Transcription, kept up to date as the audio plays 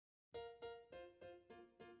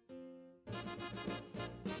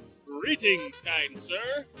Greetings, kind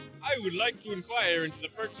sir. I would like to inquire into the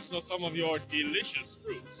purchase of some of your delicious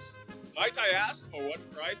fruits. Might I ask for what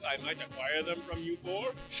price I might acquire them from you for?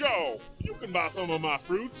 Sure, you can buy some of my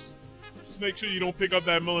fruits. Just make sure you don't pick up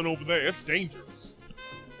that melon over there. It's dangerous.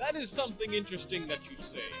 That is something interesting that you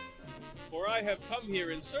say, for I have come here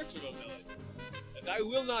in search of a melon, and I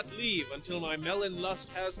will not leave until my melon lust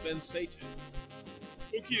has been sated.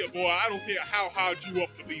 Look here, boy, I don't care how hard you up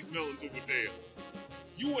for these melons over there.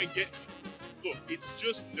 You ain't getting it. Look, it's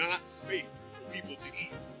just not safe for people to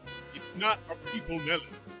eat. It's not a people melon.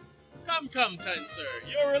 Come, kind sir.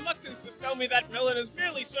 Your reluctance to sell me that melon is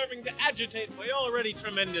merely serving to agitate my already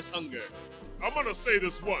tremendous hunger. I'm gonna say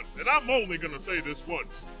this once, and I'm only gonna say this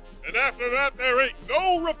once. And after that, there ain't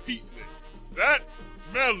no repeating it. That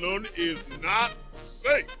melon is not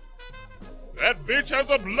safe. That bitch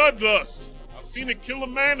has a bloodlust. I've seen it kill a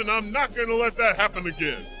man, and I'm not gonna let that happen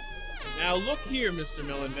again. Now look here, Mr.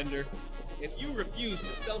 Melon Vendor. If you refuse to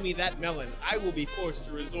sell me that melon, I will be forced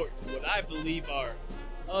to resort to what I believe are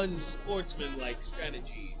unsportsmanlike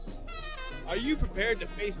strategies. Are you prepared to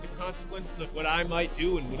face the consequences of what I might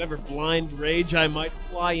do and whatever blind rage I might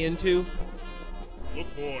fly into?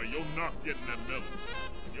 Look, boy, you're not getting that melon.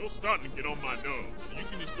 You're starting to get on my nerves, so you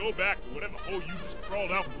can just go back to whatever hole you just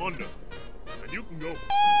crawled out from under. And you can go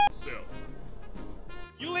yourself.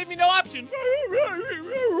 You leave me no option!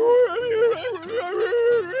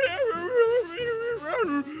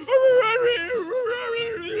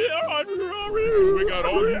 We got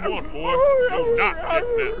all you want, boy. You're not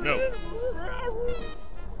getting that melon.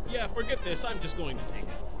 Yeah, forget this. I'm just going to take it.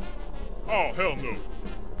 Oh, hell no.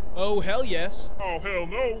 Oh, hell yes. Oh, hell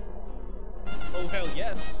no. Oh, hell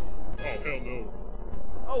yes. Oh, hell no.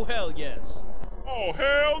 Oh, hell yes. Oh,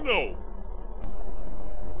 hell no.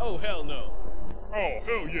 Oh, hell no. Oh,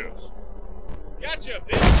 hell yes. Gotcha,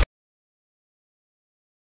 bitch!